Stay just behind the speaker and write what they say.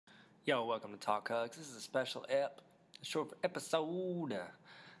Yo, welcome to Talk Hugs. This is a special short for episode.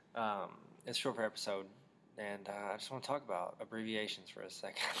 It's short for episode, and I just want to talk about abbreviations for a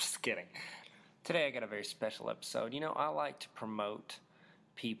second. I'm just kidding. Today I got a very special episode. You know, I like to promote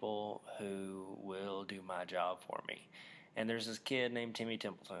people who will do my job for me. And there's this kid named Timmy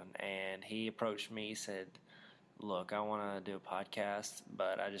Templeton, and he approached me, said, look, I want to do a podcast,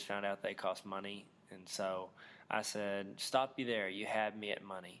 but I just found out they cost money. And so I said, stop you there. You had me at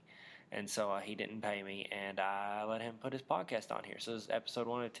money. And so he didn't pay me, and I let him put his podcast on here. So this is episode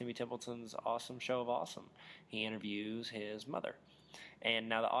 1 of Timmy Templeton's Awesome Show of Awesome. He interviews his mother. And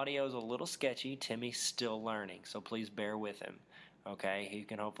now the audio is a little sketchy. Timmy's still learning, so please bear with him. Okay, he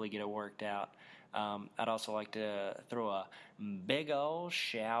can hopefully get it worked out. I'd also like to throw a big old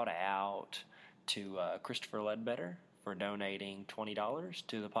shout out to Christopher Ledbetter for donating $20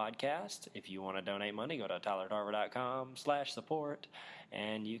 to the podcast. If you want to donate money, go to tylertarver.com/support,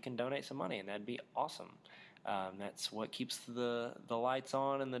 and you can donate some money, and that'd be awesome. That's what keeps the lights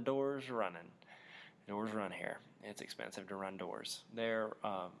on and the doors running. Doors run here. It's expensive to run doors. They're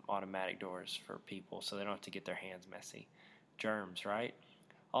automatic doors for people, so they don't have to get their hands messy. Germs, right?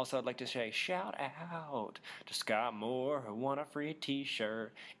 Also, I'd like to say shout out to Scott Moore who won a free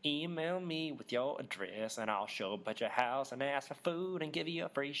t-shirt. Email me with your address and I'll show up at your house and ask for food and give you a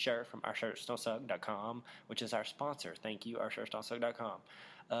free shirt from ourshirtsdon'tsuck.com, which is our sponsor. Thank you,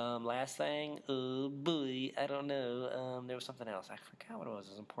 ourshirtsdon'tsuck.com. Last thing, oh boy, I don't know. There was something else. I forgot what it was.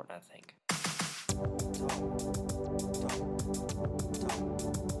 It was important, I think.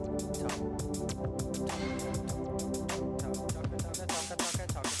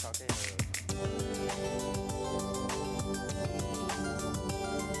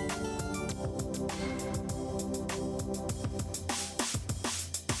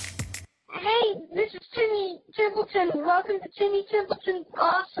 Hey, this is Timmy Templeton. Welcome to Timmy Templeton's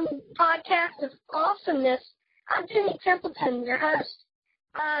awesome podcast of awesomeness. I'm Timmy Templeton, your host.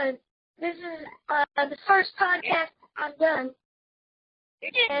 This is the first podcast I've done.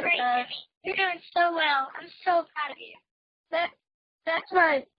 You're doing great, Timmy. You're doing so well. I'm so proud of you. That's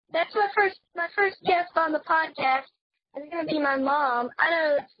my first guest on the podcast. It's gonna be my mom. I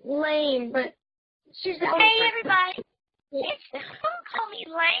know it's lame, but she's the only Hey, person. everybody. Don't call me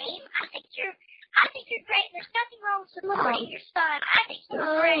lame. I think you're great. There's nothing wrong with supporting your son. I think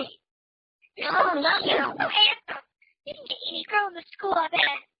you're great. You're so cute, so handsome. You can get any girl in the school, I bet.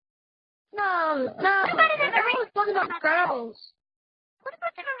 No. What about I was talking about girls. What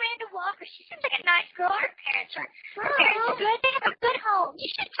about the Miranda Walker? She seems like a nice girl. Her parents are good. They have a good home. You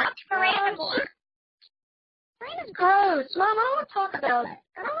should talk to Miranda more. Miranda's gross. Mom, I don't want to talk about it.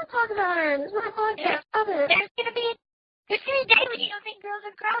 I don't want to talk about her. This is my podcast. Stop it. There's gonna be a day when you don't think girls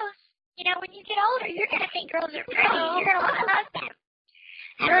are gross. You know, when you get older, you're gonna think girls are pretty. You're gonna want to hug them.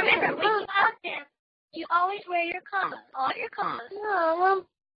 And remember, when you hug them, you always wear your clothes, all your clothes. No,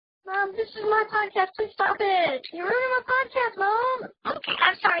 Mom, this is my podcast. Please stop it. You're ruining my podcast, Mom. Okay,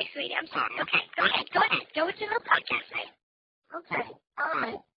 I'm sorry, sweetie. I'm sorry. Okay, go ahead. Go into the podcast, mate. Okay, all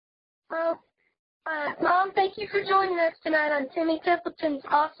right. Well, Mom, thank you for joining us tonight on Timmy Templeton's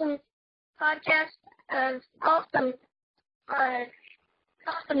awesome podcast of awesomeness.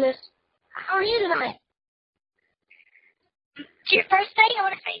 How are you tonight? To your first thing, I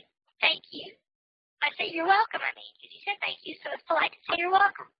want to say thank you. I say you're welcome, because you said thank you, so it's polite to say you're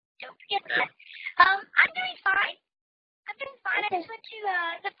welcome. Don't forget that. I'm doing fine. I just went to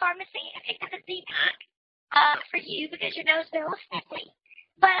the pharmacy and picked up a Z-Pack for you because your nose is a little sniffly.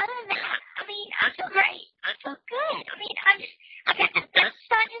 But other than that, I feel great. I feel good. I've got the best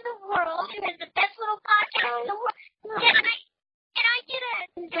son in the world who has the best little podcast in the world. And I get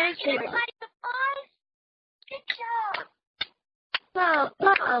everybody applause. Good job.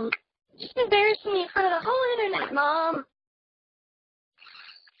 Mom, just embarrassing me in front of the whole internet, Mom.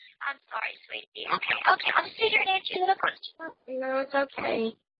 I'm sorry, sweetie. Okay. I'll just sit here and answer your little question. No, it's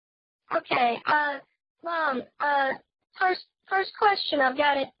okay. Okay, Mom, first question, I've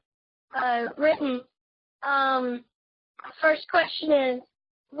got it, written. First question is,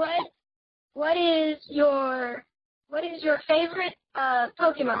 what is your favorite,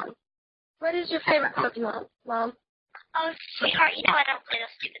 Pokemon? What is your favorite Pokemon, Mom? Oh, sweetheart, you know I don't play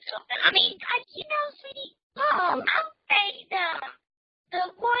those stupid stuff. Sweetie, Mom. I'll say the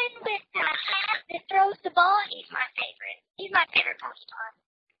one with the hat that throws the ball, he's my favorite. He's my favorite Pokemon.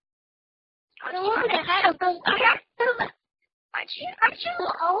 The one with the hat that goes, Aren't you a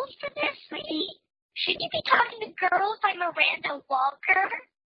little old for this, sweetie? Shouldn't you be talking to girls like Miranda Walker?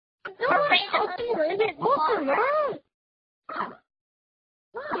 Miranda Walker, Mom. Mom,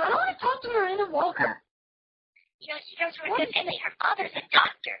 I don't want to talk to Miranda Walker. You know, she comes from a good family. Her father's a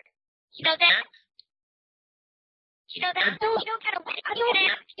doctor. You know that? You know that? You know kind of what you're going to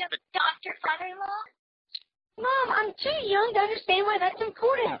have if you have a doctor father-in-law? Mom, I'm too young to understand why that's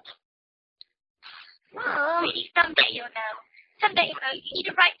important. Mom. Sweetie, someday you'll know. Someday you'll know. You need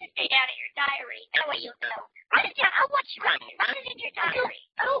to write this day down in your diary. That way you'll know. Write it down. I want you write it. Write it in your diary.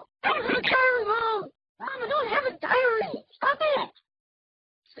 I don't have a diary, Mom. Mom, I don't have a diary. Stop it.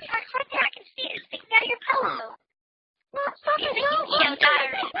 Sweetheart, it's right there. I can see it. It's sticking out of your pillow. Mom, stop it. No, Mom.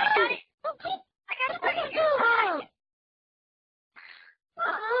 Diary. I got it. I got it. What are you doing?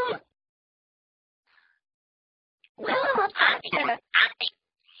 Mom. Mom, I think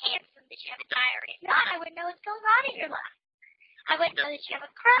handsome that you have a diary. If not, I wouldn't know what's going on in your life. I wouldn't know that you have a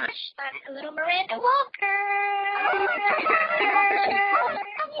crush on a little Miranda Walker.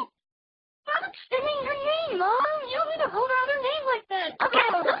 I'm extending her name, Mom. You don't need to hold out her name like that.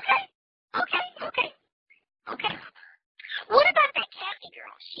 Okay. What about that Kathy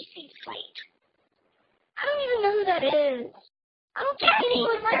girl? She seems sweet. I don't even know who that is. I don't think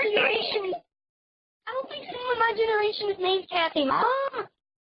anyone in my generation is named Kathy, Mom.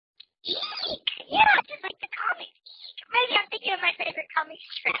 Eek. Yeah, just like the comics. Eek. Maybe I'm thinking of my favorite comic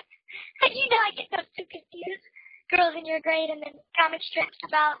strip. You know, I get those two confused. Girls in your grade and then comic strips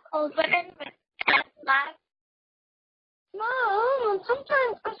about old women with lives. Mom, I'm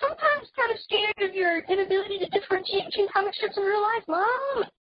sometimes kind of scared of your inability to differentiate between comic strips and real life, Mom.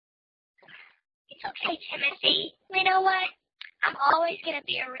 It's okay, Timothy. You know what? I'm always going to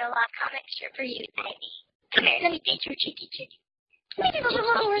be a real life comic strip for you, baby. Come here, let me pinch your cheeky cheeky. We're in the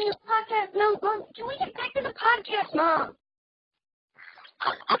podcast. No, Mom, can we get back to the podcast, Mom?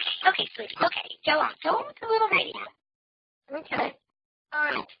 Oh, okay, sweetie. Okay, go on with the little radio. Okay. All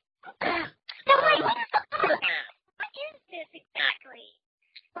right. No, wait, what is this exactly?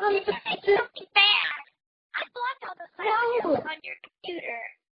 It's something bad. I blocked all those sites on your computer.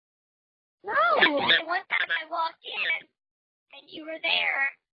 No. And one time I walked in, and you were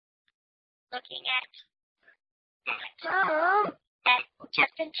there, looking at that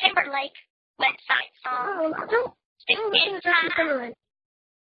Justin Timberlake website song. Don't listen to Justin Timberlake.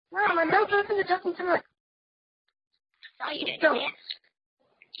 Mom, I don't listen to Justin Timberlake. I saw you didn't dance.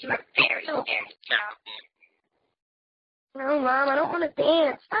 You were very, very talented. No, Mom, I don't want to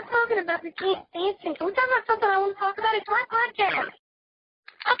dance. Stop talking about the dancing. Can we talk about something I want to talk about? It's my podcast.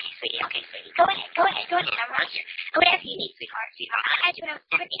 Okay, sweetie. Go ahead. I'm right here. Whatever you need, sweetheart. I had you when I was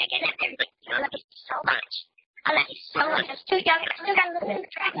 17. I get everything. I love you so much. I was too young. I still got a little bit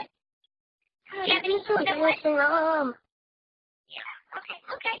of traffic. Yeah, you're so dancing, Mom. Yeah, okay.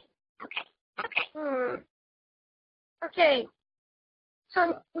 Okay.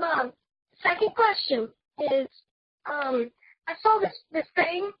 So, Mom, second question is, I saw this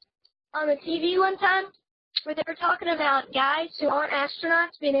thing on the TV one time where they were talking about guys who aren't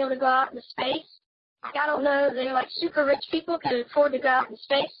astronauts being able to go out into space. Like, I don't know, they're like super rich people who could afford to go out into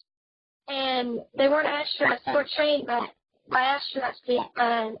space. And they weren't astronauts, they were trained by astronauts to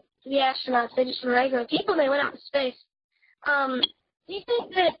be astronauts. They just were regular people, and they went out into space. Do you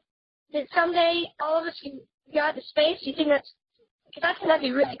think that someday all of us can go out into space? Do you think that's, because I think that'd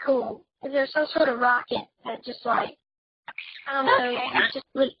be really cool. Is there some sort of rocket that just like, I don't know, it just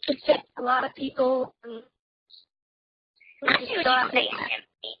would fit a lot of people? And I see what you're saying,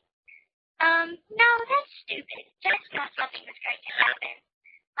 Timothy. No, that's stupid. That's not something that's going to happen.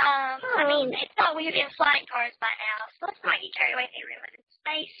 I mean, it's not we've been flying cars by now, so let's not get carried away with living in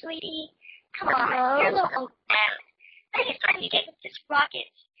space, sweetie. Come on, you're a little old now. I think it's time you get with this rocket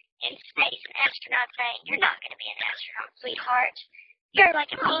in space and astronaut thing. You're not going to be an astronaut, sweetheart. You're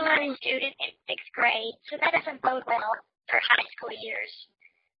like a B- student in 6th grade, so that doesn't bode well for high school years.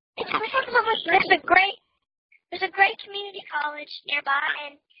 There's a great community college nearby,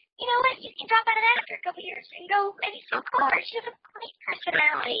 and you know what? You can drop out of that after a couple years and go maybe some cars. You have a great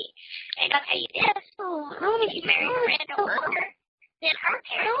personality. And I'll tell you this, if you marry Miranda Walker, then her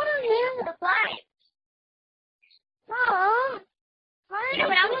parents will live lives. Mom, you know,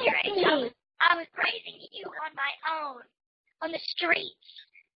 when I was your age, I was raising you on my own, on the streets.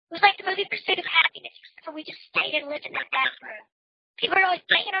 It was like the movie Pursuit of Happiness, except for we just stayed and lived in that bathroom. People were always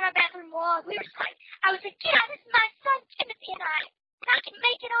banging on our bathroom walls. We were just like, I was like, yeah, this is my son, Timothy, and I can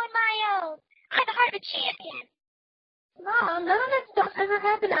make it on my own. I have the heart of a champion. Mom, none of that stuff ever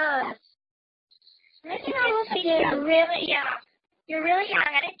happened to us. You're really young. You're really young.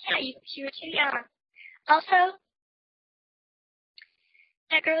 I didn't tell you because you were too young. Also,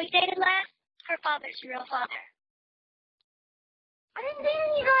 that girl you dated last, her father's your real father. I didn't date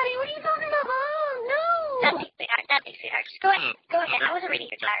anybody. What are you talking about, Mom? No. Nothing, sweetheart. Just go ahead. I wasn't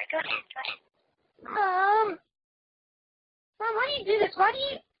reading your diary. Go ahead. Mom, why do you do this? Why do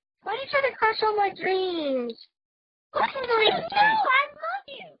you Why do you try to crush all my dreams? What is it? No, I love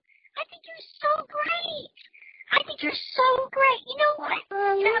you. I think you're so great. I think you're so great. You know what?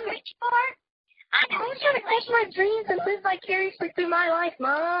 You know how great you are? I know. I'm trying to crush my dreams and live vicariously through my life,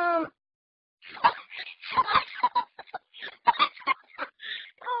 Mom.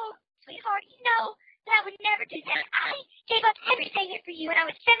 Oh, sweetheart, you know that I would never do that. I gave up everything for you when I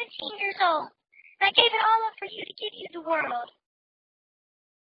was 17 years old. And I gave it all up for you to give you the world.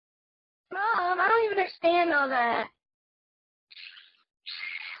 Mom, I don't even understand all that.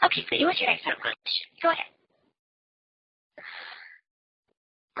 Okay, sweetie, what's your next question? Go ahead.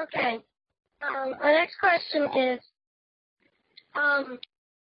 Okay. My next question is,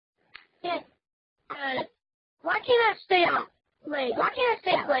 why can't I stay up late? Why can't I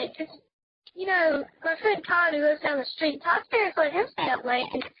stay up late? Because, you know, my friend Todd, who lives down the street, Todd's parents let him stay up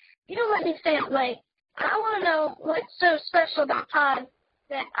late, and you don't let me stay up late. And I want to know what's so special about Todd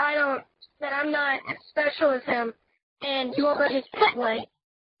that I'm not as special as him, and you won't let me stay up late.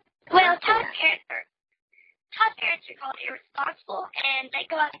 Well, Todd's parents are called irresponsible, and they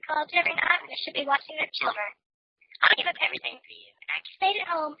go out to clubs every night when they should be watching their children. I gave up everything for you, and I stayed at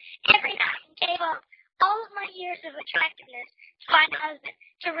home every night and gave up all of my years of attractiveness to find a husband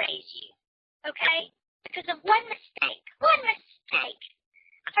to raise you, okay? Because of one mistake.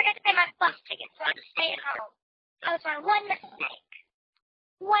 I forgot to pay my bus ticket, so I had to stay at home. That was my one mistake.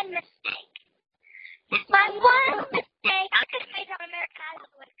 My one mistake. I could have paid on American Idol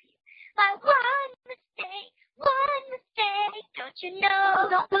to wait for you. My one mistake. Don't you know?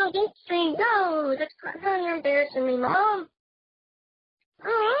 Don't sing. No, that's you're embarrassing me, Mom.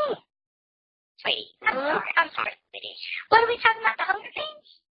 Oh. Sweetie, I'm sorry, sweetie. What are we talking about, the Hunger Games?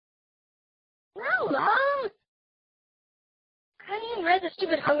 No, Mom. I haven't even read the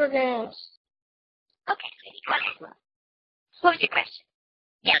stupid Hunger Games. Okay, sweetie, go ahead. What was your question?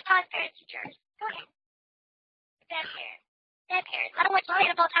 Yeah, Todd's parents are jerks. Go ahead. Bad parents. I don't want you staying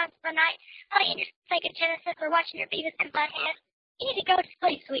up all times of the night playing your Sega Genesis or watching your Beavis and Butthead. You need to go to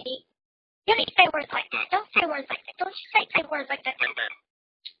sleep, sweetie. You don't need to say words like that. Don't say words like that. Don't you say words like that.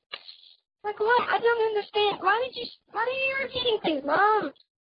 Like what? I don't understand. Why are you repeating things, Mom?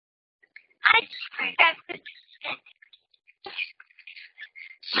 I just forgot.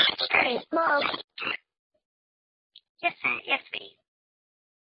 Hey, Mom. Yes, sweetie.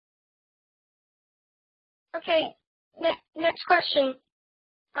 Okay, next question.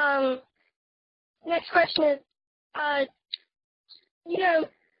 Next question is, you know,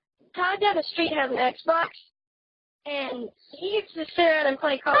 Todd down the street has an Xbox, and he gets to sit around and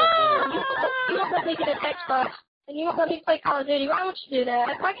play Call of Duty. You won't let me get an Xbox, and you won't let me play Call of Duty. Why won't you do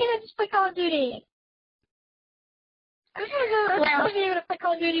that? Why can't I just play Call of Duty? I'm supposed to be able to play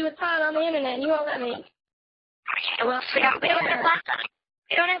Call of Duty with Todd on the internet, and you won't let me. Okay, well, sweetheart, we don't have Wi-Fi.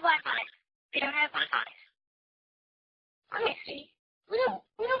 We don't have Wi-Fi. Let me see. We don't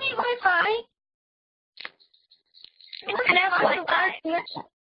need Wi-Fi. We don't have Wi-Fi.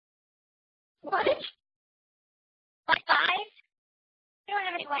 What? Wi-Fi? We don't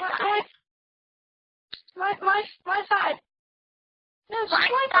have any Wi-Fi. Wi-Fi. No, it's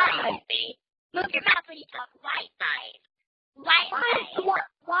Wi-Fi. Move your mouth when you talk. Wi-Fi. Wi-Fi.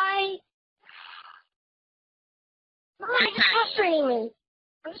 Why? Mom, you're frustrating me.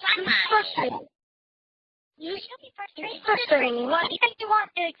 I'm frustrated. You're frustrating me. What do you think you want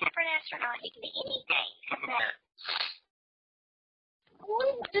to do except for an astronaut? You can be anything.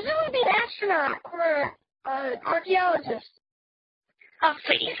 Does it want to be an astronaut or an archaeologist? Oh,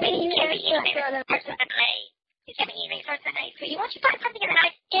 sweetie, you can't be anything that starts with an A. You can't be anything that starts with an A. Sweetie, why don't you find something in the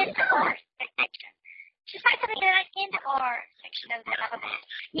nice N-R section? Just find something in the nice N-R section of the alphabet.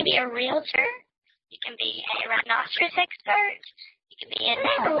 You can be a realtor. You can be a rhinoceros expert. You can be an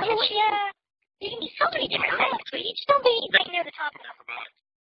epidemiologia. You can be so many different things, sweetie. Just don't be right near the top of the alphabet.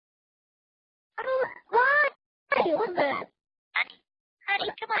 Why? What's that? Honey,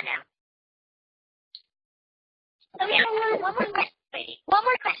 come on now. Okay, one more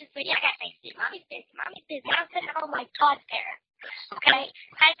question, sweetie. I got things to do. Mommy's busy. I'm sitting at home like Todd's parents. Okay?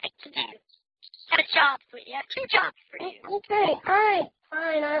 I have things to do. I have a job, sweetie. I have 2 jobs for you. Okay, alright,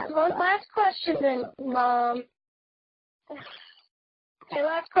 fine. I have one last question then, Mom. Okay,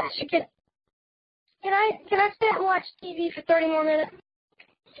 last question. Can I sit and watch TV for 30 more minutes?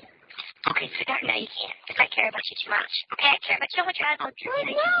 Okay, sweetheart, no, you can't. Because I care about you too much. Okay, I care about you. I want your eyes on you.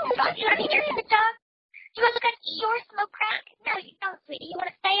 No, You want to be your favorite dog? You want to look at your smoke crack? No, you don't, sweetie. You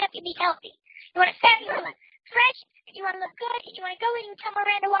want to stay up and be healthy. You want to stay up, you want to look fresh, and you want to look good, and you want to go in and tell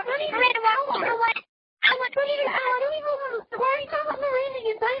Miranda Walker. Miranda Walker, you know what? I want to be an hour. I don't even want to. Why are you talking about Miranda?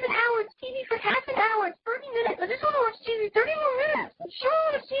 It's not even an hour. It's TV for half an hour. It's 30 minutes. I just want to watch TV 30 more minutes. I'm sure I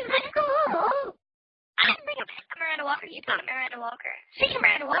want to see it. I you thought of Miranda Walker. Speaking of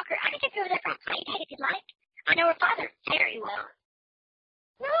Miranda Walker, I can take you over there for a play date if you'd like. I know her father very well.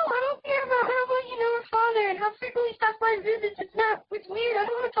 No, I don't care about how well you know her father and how frequently he stops by and visits. It's weird. I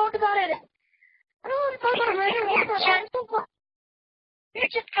don't want to talk about it. I don't want to talk about Miranda Walker. We're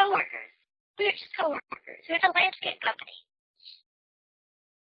just coworkers. We're a landscape company.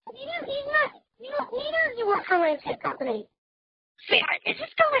 Neither of you work for a landscape company. Sweetheart, is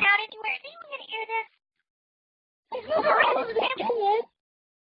this going out anywhere? Is anyone going to hear this? It's not all over the internet.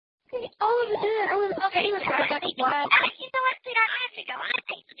 It's all over the internet. Okay, you know what, sweetheart? I have to go.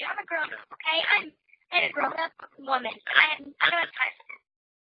 I'm a grown-up, okay? I'm a grown-up woman. I don't have time for this.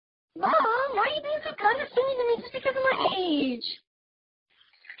 Mom, why are you being so condescending to me just because of my age?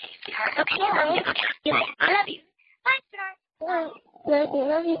 Okay, sweetheart. Okay, I love you. Okay, see you later. I love you. Bye, sweetheart.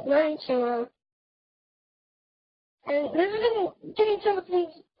 Love you too, Mom. And this has been Timmy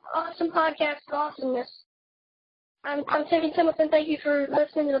Templeton's awesome podcast of awesomeness. I'm Timmy Templeton. Thank you for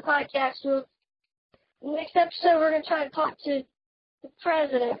listening to the podcast. Next episode, we're going to try to talk to the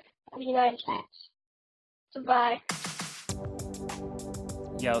President of the United States. So, bye.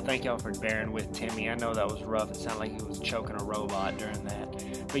 Yo, thank y'all for bearing with Timmy. I know that was rough. It sounded like he was choking a robot during that.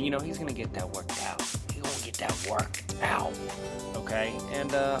 But, he's going to get that worked out. He's going to get that worked out. Okay?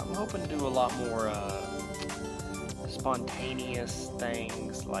 And I'm hoping to do a lot more spontaneous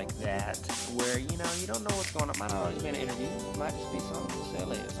things like that where, you don't know what's going on. It might not always be an interview. It might just be something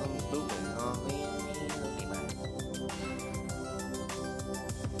silly or something stupid. You know what I mean?